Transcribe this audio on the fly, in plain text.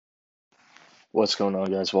What's going on,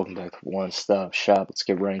 guys? Welcome back to One Stop Shop. Let's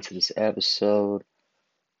get right into this episode.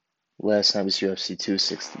 Last night was UFC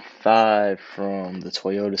 265 from the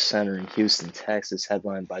Toyota Center in Houston, Texas,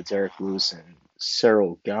 headlined by Derek Lewis and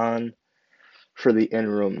Cyril Gane for the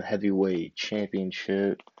interim heavyweight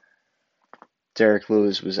championship. Derek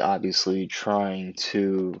Lewis was obviously trying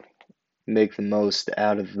to make the most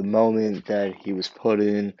out of the moment that he was put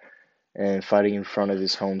in and fighting in front of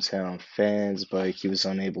his hometown fans, but he was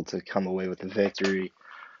unable to come away with a victory.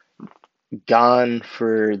 Gane,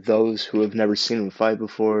 for those who have never seen him fight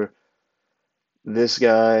before, this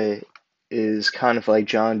guy is kind of like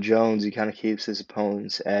John Jones. He kind of keeps his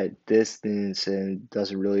opponents at distance and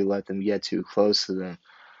doesn't really let them get too close to them.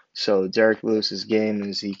 So Derek Lewis's game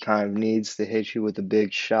is he kind of needs to hit you with a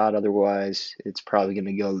big shot, otherwise it's probably going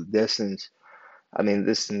to go the distance. I mean,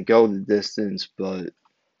 this didn't go the distance, but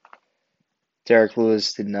Derek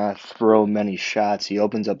Lewis did not throw many shots. He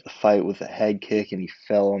opens up the fight with a head kick and he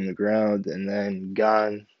fell on the ground, and then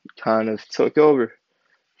Gane kind of took over.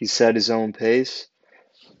 He set his own pace,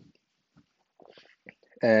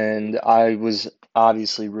 and I was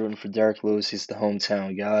obviously rooting for Derek Lewis. He's the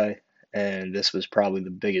hometown guy, and this was probably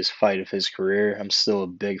the biggest fight of his career. I'm still a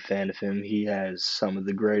big fan of him. He has some of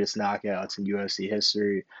the greatest knockouts in UFC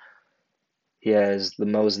history. He has the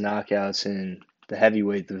most knockouts in the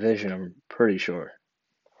heavyweight division, I'm pretty sure.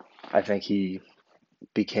 I think he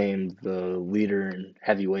became the leader in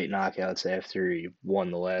heavyweight knockouts after he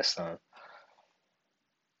won the last time.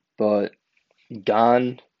 But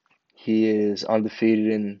Gane, he is undefeated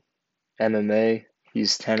in MMA.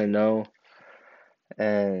 He's 10-0,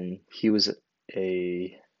 and he was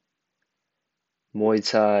a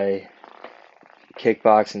Muay Thai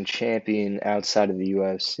kickboxing champion outside of the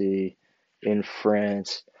UFC in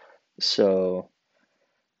France. So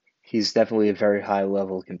he's definitely a very high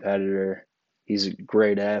level competitor. He's a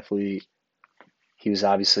great athlete. He was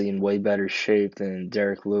obviously in way better shape than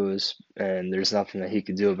Derek Lewis, and there's nothing that he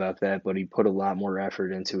could do about that, but he put a lot more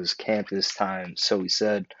effort into his camp this time, so he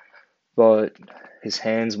said. But his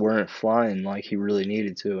hands weren't flying like he really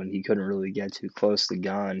needed to, and he couldn't really get too close to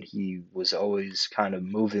Gane. He was always kind of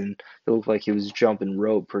moving. It looked like he was jumping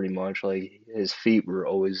rope pretty much. Like his feet were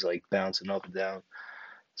always like bouncing up and down.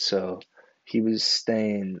 So he was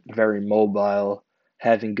staying very mobile.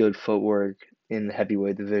 Having good footwork in the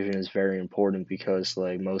heavyweight division is very important because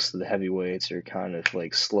like most of the heavyweights are kind of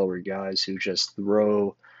like slower guys who just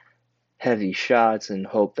throw heavy shots and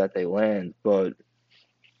hope that they land. But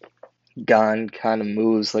Gane kind of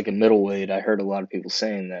moves like a middleweight. I heard a lot of people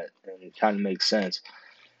saying that, and it kind of makes sense.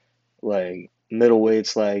 Like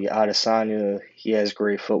middleweights like Adesanya, he has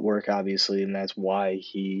great footwork, obviously, and that's why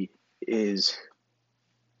he is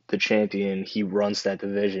the champion. He runs that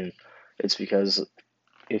division. It's because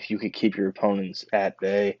if you could keep your opponents at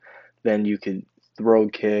bay, then you could throw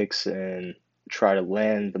kicks and try to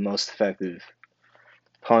land the most effective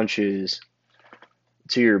punches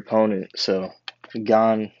to your opponent. So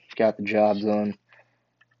Gane got the job done.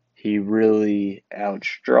 He really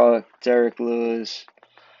outstruck Derek Lewis.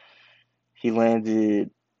 He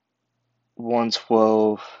landed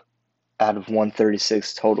 112 out of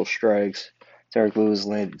 136 total strikes. Derek Lewis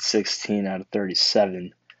landed 16 out of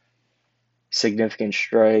 37. Significant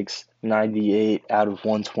strikes, 98 out of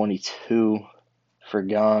 122 for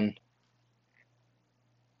Gane.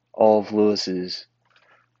 All of Lewis's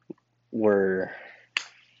were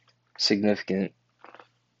significant.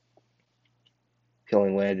 He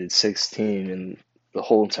only landed 16 in the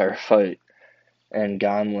whole entire fight, and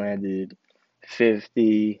Gane landed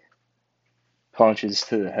 50 punches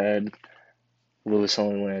to the head. Lewis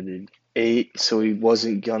only landed 8, so he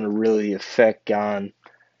wasn't going to really affect Gane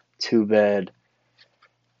too bad.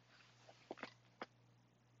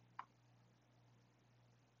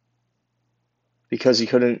 Because he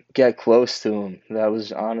couldn't get close to him. That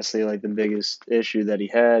was honestly like the biggest issue that he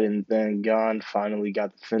had. And then Gane finally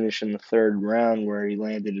got the finish in the third round where he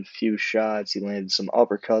landed a few shots. He landed some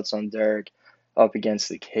uppercuts on Derek up against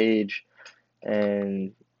the cage,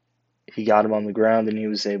 and he got him on the ground, and he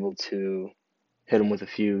was able to hit him with a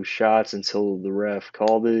few shots until the ref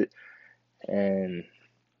called it. And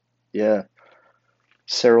yeah,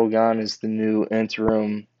 Cyril Gane is the new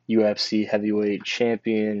interim UFC heavyweight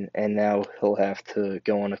champion, and now he'll have to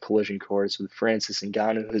go on a collision course with Francis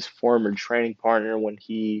Ngannou, his former training partner when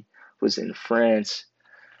he was in France.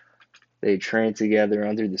 They trained together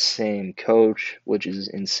under the same coach, which is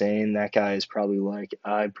insane. That guy is probably like,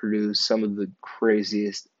 I produce some of the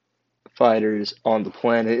craziest fighters on the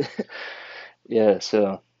planet. Yeah,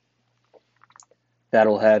 so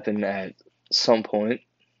that'll happen at some point.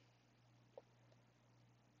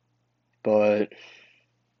 But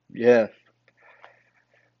yeah,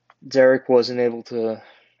 Derek wasn't able to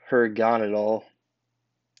hurt Gon at all,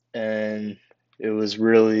 and it was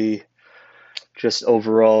really just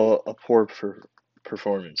overall a poor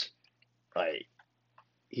performance. Like,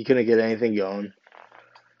 he couldn't get anything going,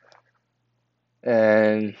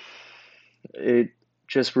 and it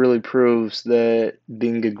just really proves that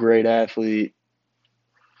being a great athlete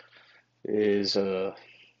is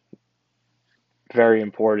very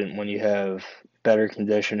important when you have better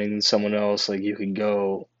conditioning than someone else. Like, you can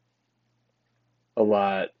go a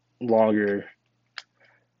lot longer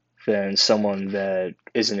than someone that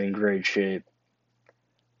isn't in great shape.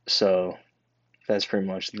 So that's pretty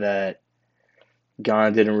much that.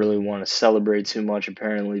 Gon didn't really want to celebrate too much,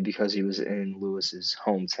 apparently, because he was in Lewis's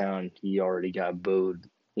hometown. He already got booed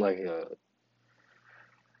like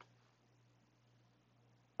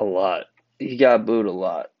a lot. He got booed a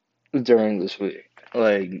lot during this week.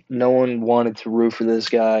 Like, no one wanted to root for this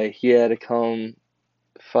guy. He had to come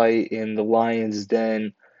fight in the Lions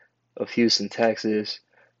Den of Houston, Texas.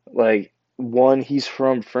 Like, one, he's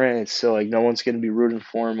from France, so like no one's gonna be rooting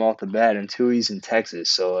for him off the bat, and two, he's in Texas,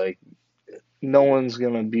 so like no one's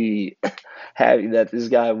gonna be happy that this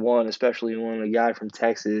guy won, especially when a guy from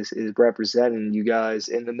Texas is representing you guys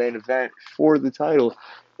in the main event for the title,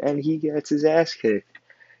 and he gets his ass kicked.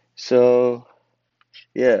 So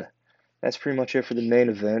yeah, that's pretty much it for the main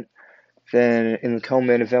event. Then in the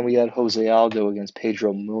co-main event, we had Jose Aldo against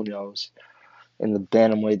Pedro Munoz in the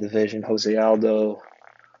bantamweight division. Jose Aldo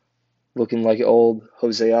looking like old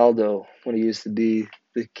Jose Aldo when he used to be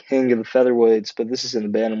the king of the featherweights, but this is in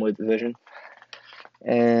the bantamweight division.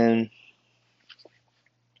 And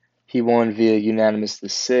he won via unanimous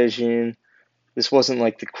decision. This wasn't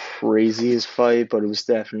like the craziest fight, but it was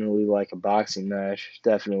definitely like a boxing match.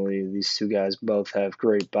 Definitely, these two guys both have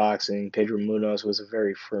great boxing. Pedro Munoz was a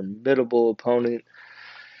very formidable opponent.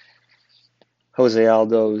 Jose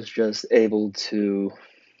Aldo was just able to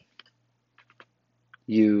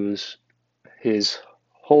use his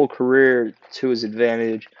whole career to his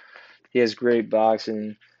advantage. He has great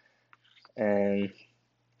boxing, and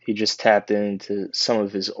he just tapped into some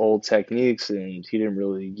of his old techniques, and he didn't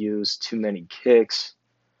really use too many kicks,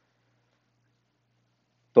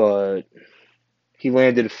 but he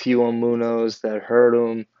landed a few on Munoz that hurt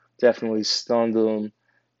him, definitely stunned him,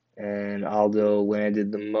 and Aldo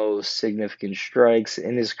landed the most significant strikes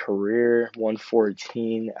in his career,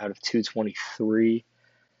 114 out of 223,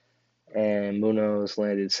 and Munoz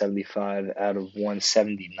landed 75 out of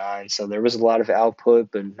 179. So there was a lot of output,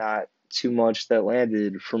 but not too much that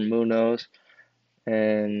landed from Munoz.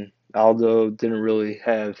 And Aldo didn't really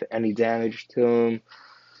have any damage to him.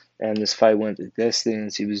 And this fight went the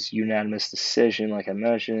distance. He was unanimous decision, like I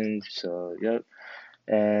mentioned. So, yep.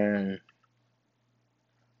 And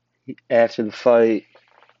after the fight,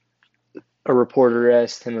 a reporter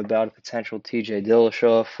asked him about a potential TJ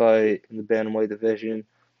Dillashaw fight in the bantamweight division.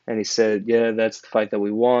 And he said, yeah, that's the fight that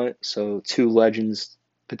we want. So, two legends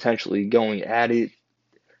potentially going at it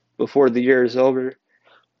before the year is over.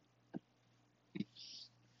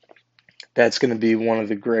 That's going to be one of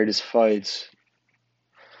the greatest fights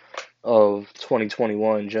of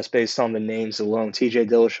 2021, just based on the names alone. TJ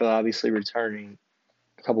Dillashaw obviously returning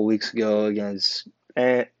a couple weeks ago against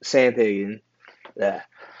Sandhagen. Yeah.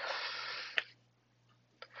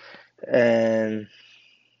 And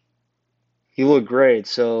he looked great.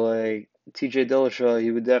 So, like, TJ Dillashaw,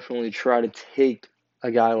 he would definitely try to take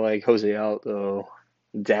a guy like Jose Aldo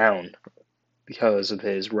down because of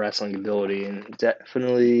his wrestling ability, and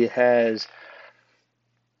definitely has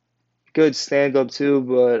good stand up too,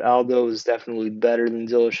 but Aldo is definitely better than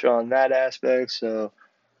Dillashaw in that aspect, so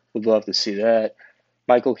would love to see that.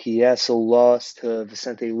 Michael Chiesa lost to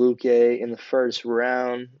Vicente Luque in the first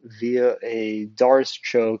round via a Darce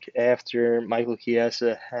choke after Michael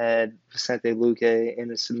Chiesa had Vicente Luque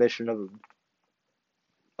in a submission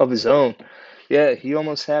of his own. Yeah, he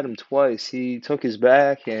almost had him twice. He took his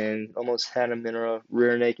back and almost had him in a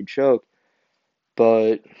rear naked choke.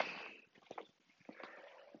 But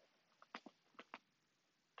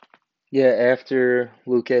yeah, after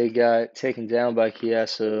Luque got taken down by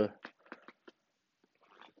Chiesa,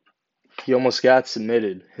 he almost got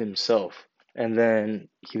submitted himself. And then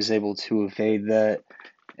he was able to evade that.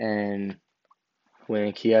 And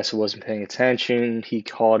when Chiesa wasn't paying attention, he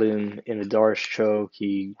caught him in a Darce choke.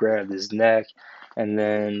 He grabbed his neck and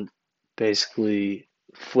then basically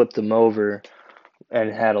flipped him over and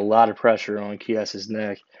had a lot of pressure on Chiesa's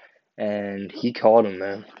neck. And he caught him,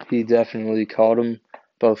 man. He definitely caught him.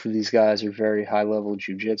 Both of these guys are very high level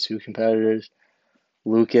jiu-jitsu competitors.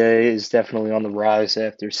 Luque is definitely on the rise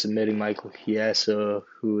after submitting Michael Chiesa,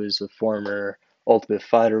 who is a former Ultimate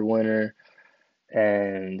Fighter winner.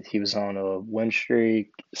 and he was on a win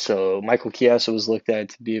streak. So Michael Chiesa was looked at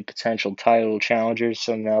to be a potential title challenger.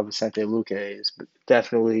 So now Vicente Luque is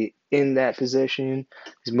definitely in that position.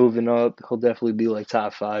 He's moving up. He'll definitely be like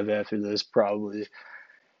top 5 after this, probably.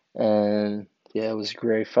 And yeah, it was a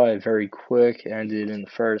great fight. Very quick. Ended in the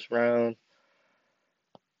first round.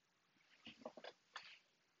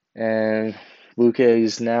 And Luque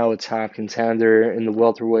is now a top contender in the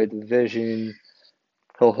welterweight division.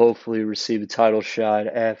 He'll hopefully receive a title shot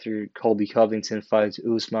after Colby Covington fights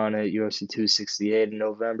Usman at UFC 268 in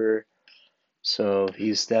November. So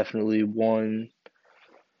he's definitely one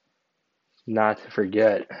not to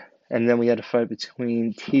forget. And then we had a fight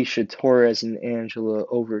between Tecia Torres and Angela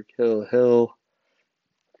Overkill Hill.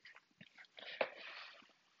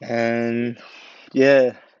 And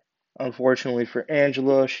yeah, unfortunately for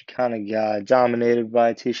Angela, she kind of got dominated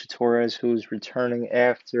by Tecia Torres, who was returning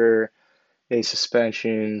after a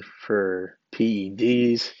suspension for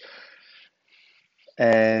PEDs.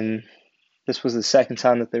 And this was the second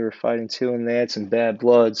time that they were fighting too, and they had some bad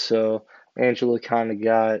blood. So Angela kind of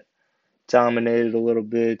got dominated a little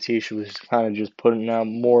bit. Tecia was kind of just putting out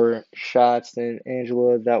more shots than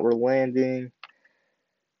Angela that were landing.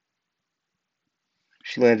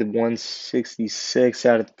 She landed 166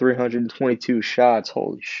 out of 322 shots.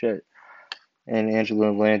 Holy shit. And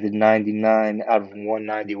Angela landed 99 out of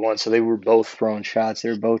 191. So they were both throwing shots. They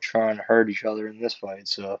were both trying to hurt each other in this fight.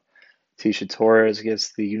 So Tecia Torres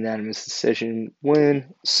gets the unanimous decision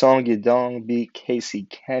win. Song Yadong beat Casey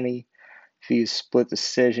Kenny via split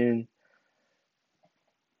decision.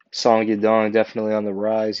 Song Yadong definitely on the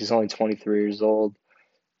rise. He's only 23 years old.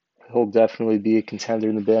 He'll definitely be a contender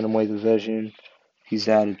in the bantamweight division. He's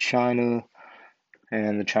out of China,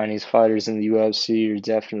 and the Chinese fighters in the UFC are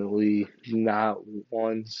definitely not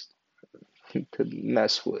ones to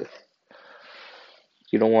mess with.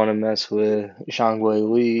 You don't want to mess with Zhang Wei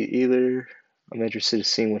Li either. I'm interested in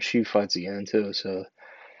seeing when she fights again too. So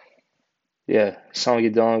yeah, Song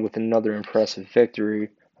Yadong with another impressive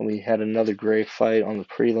victory. And we had another great fight on the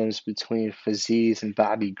prelims between Fiziev and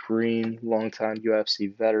Bobby Green, longtime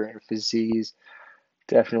UFC veteran. Fiziev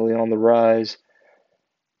definitely on the rise.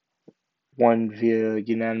 Won via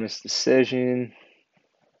unanimous decision.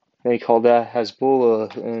 And he called out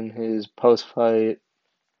Hasbulla in his post-fight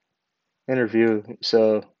interview,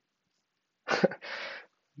 so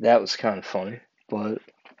that was kind of funny. But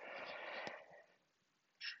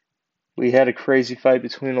we had a crazy fight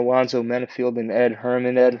between Alonzo Menifield and Ed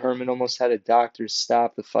Herman. Ed Herman almost had a doctor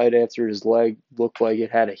stop the fight after his leg looked like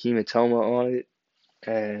it had a hematoma on it,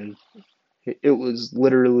 and it was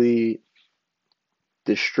literally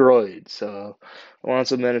destroyed. So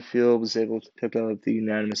Alonzo Menifield was able to pick up the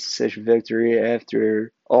unanimous decision victory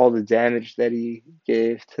after all the damage that he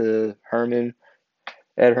gave to Herman.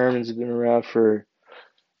 Ed Herman's been around for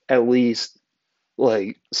at least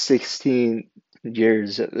like 16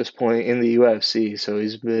 years at this point in the UFC, so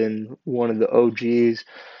he's been one of the OGs,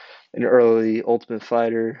 an early Ultimate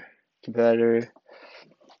Fighter competitor.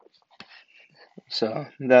 So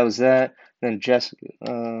that was that. Then Jessica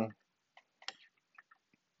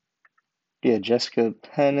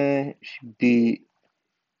Penne, she beat,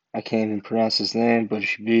 I can't even pronounce his name, but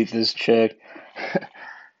she beat this chick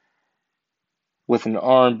with an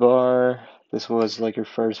armbar. This was like her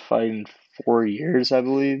first fight in 4 years, I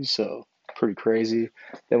believe, so pretty crazy.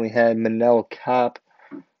 Then we had Manel Kape,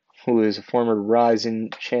 who is a former Rizin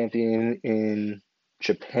champion in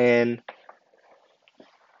Japan.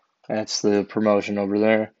 That's the promotion over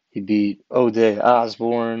there. He beat Ode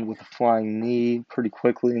Osborne with a flying knee pretty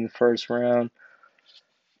quickly in the first round.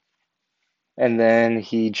 And then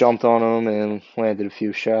he jumped on him and landed a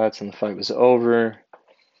few shots, and the fight was over.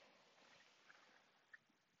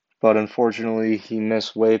 But unfortunately, he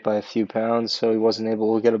missed weight by a few pounds, so he wasn't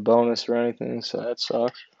able to get a bonus or anything, so that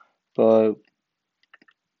sucks. But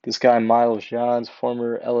this guy, Miles Johns,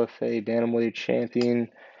 former LFA Bantamweight champion,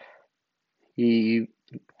 he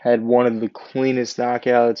had one of the cleanest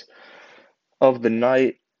knockouts of the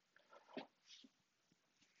night.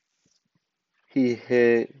 He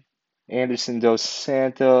hit Anderson Dos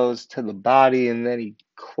Santos to the body, and then he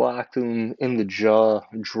clocked him in the jaw,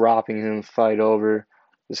 dropping him fight over.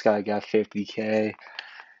 This guy got 50K.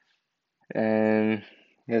 And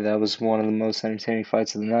yeah, that was one of the most entertaining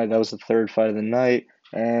fights of the night. That was the third fight of the night.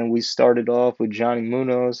 And we started off with Johnny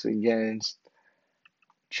Munoz against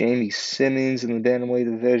Jamie Simmons in the bantamweight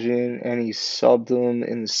division, and he subbed him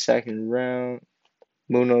in the second round.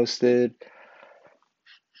 Munoz did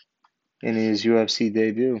in his UFC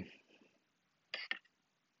debut.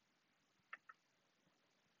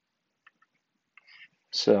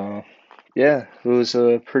 So Yeah, it was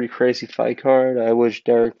a pretty crazy fight card. I wish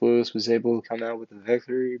Derek Lewis was able to come out with a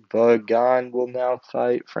victory, but Gane will now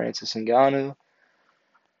fight Francis Ngannou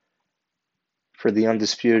for the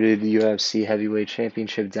undisputed UFC Heavyweight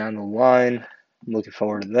Championship down the line. I'm looking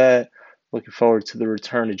forward to that. Looking forward to the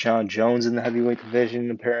return of John Jones in the heavyweight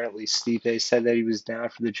division. Apparently, Stipe said that he was down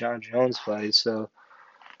for the John Jones fight, so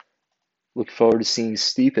looking forward to seeing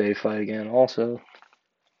Stipe fight again also.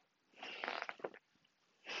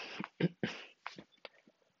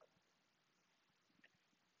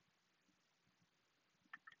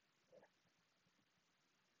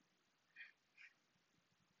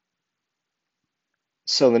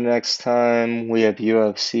 So the next time we have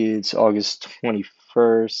UFC, it's August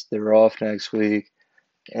 21st. They're off next week,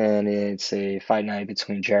 and it's a fight night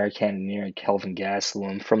between Jared Cannonier and Kelvin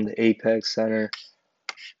Gastelum from the Apex Center.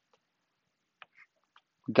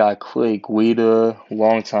 Got Clay Guida,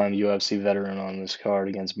 longtime UFC veteran, on this card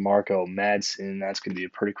against Marco Madsen. That's going to be a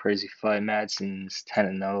pretty crazy fight. Madsen's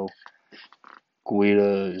 10-0.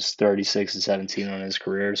 Guida is 36-17 on his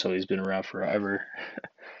career, so he's been around forever.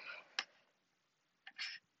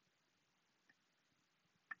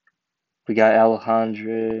 We got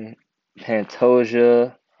Alejandro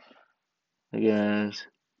Pantoja against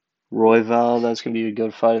Royval. That's going to be a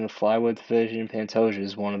good fight in the flyweight division. Pantoja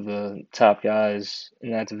is one of the top guys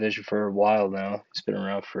in that division for a while now. He's been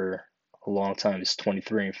around for a long time. He's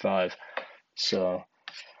 23-5. So,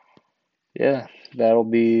 yeah, that'll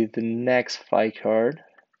be the next fight card.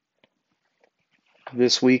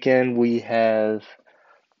 This weekend we have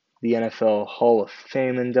the NFL Hall of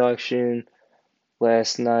Fame induction.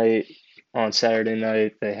 Last night, on Saturday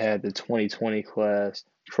night, they had the 2020 class.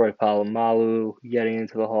 Troy Polamalu getting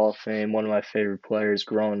into the Hall of Fame, one of my favorite players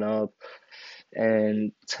growing up.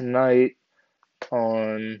 And tonight,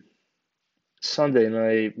 on Sunday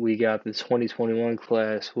night, we got the 2021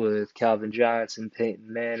 class with Calvin Johnson, Peyton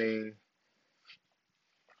Manning,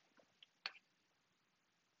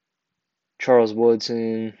 Charles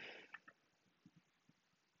Woodson.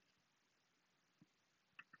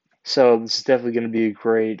 So this is definitely going to be a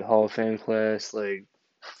great Hall of Fame class. Like,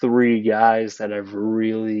 three guys that I've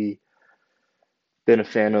really been a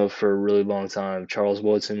fan of for a really long time. Charles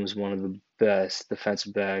Woodson was one of the best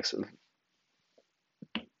defensive backs of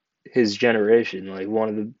his generation, like one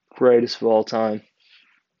of the greatest of all time.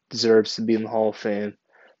 Deserves to be in the Hall of Fame.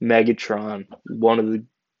 Megatron, one of the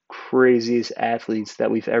craziest athletes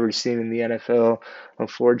that we've ever seen in the NFL.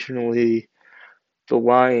 Unfortunately, the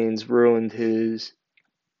Lions ruined his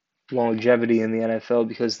longevity in the NFL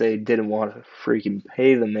because they didn't want to freaking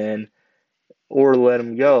pay the man or let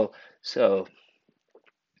him go. So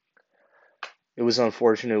it was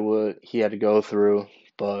unfortunate what he had to go through,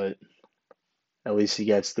 but at least he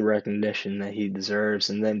gets the recognition that he deserves.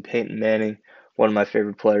 And then Peyton Manning, one of my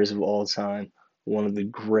favorite players of all time, one of the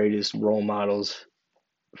greatest role models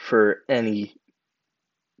for any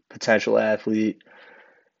potential athlete.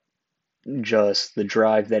 Just the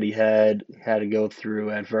drive that he had to go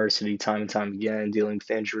through adversity time and time again, dealing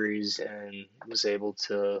with injuries, and was able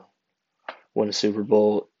to win a Super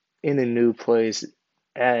Bowl in a new place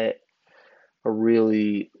at a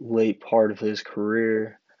really late part of his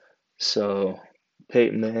career. So,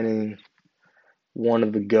 Peyton Manning, one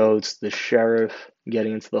of the GOATs, the Sheriff,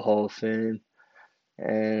 getting into the Hall of Fame.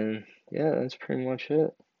 And yeah, that's pretty much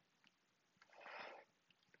it.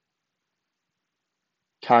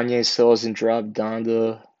 Kanye still hasn't dropped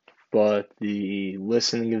Donda, but the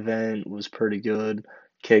listening event was pretty good.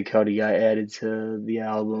 Kid Cudi got added to the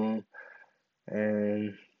album,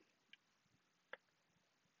 and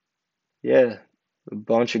yeah, a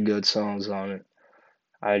bunch of good songs on it.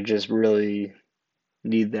 I just really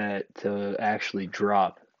need that to actually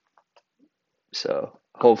drop. So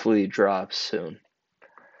hopefully it drops soon.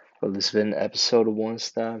 Well, this has been an episode of One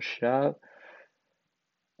Stop Shop.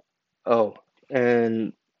 Oh,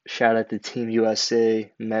 and shout out to Team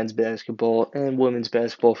USA, men's basketball and women's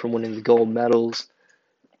basketball for winning the gold medals.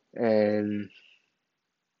 And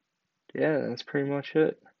yeah, that's pretty much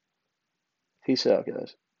it. Peace out,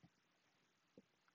 guys.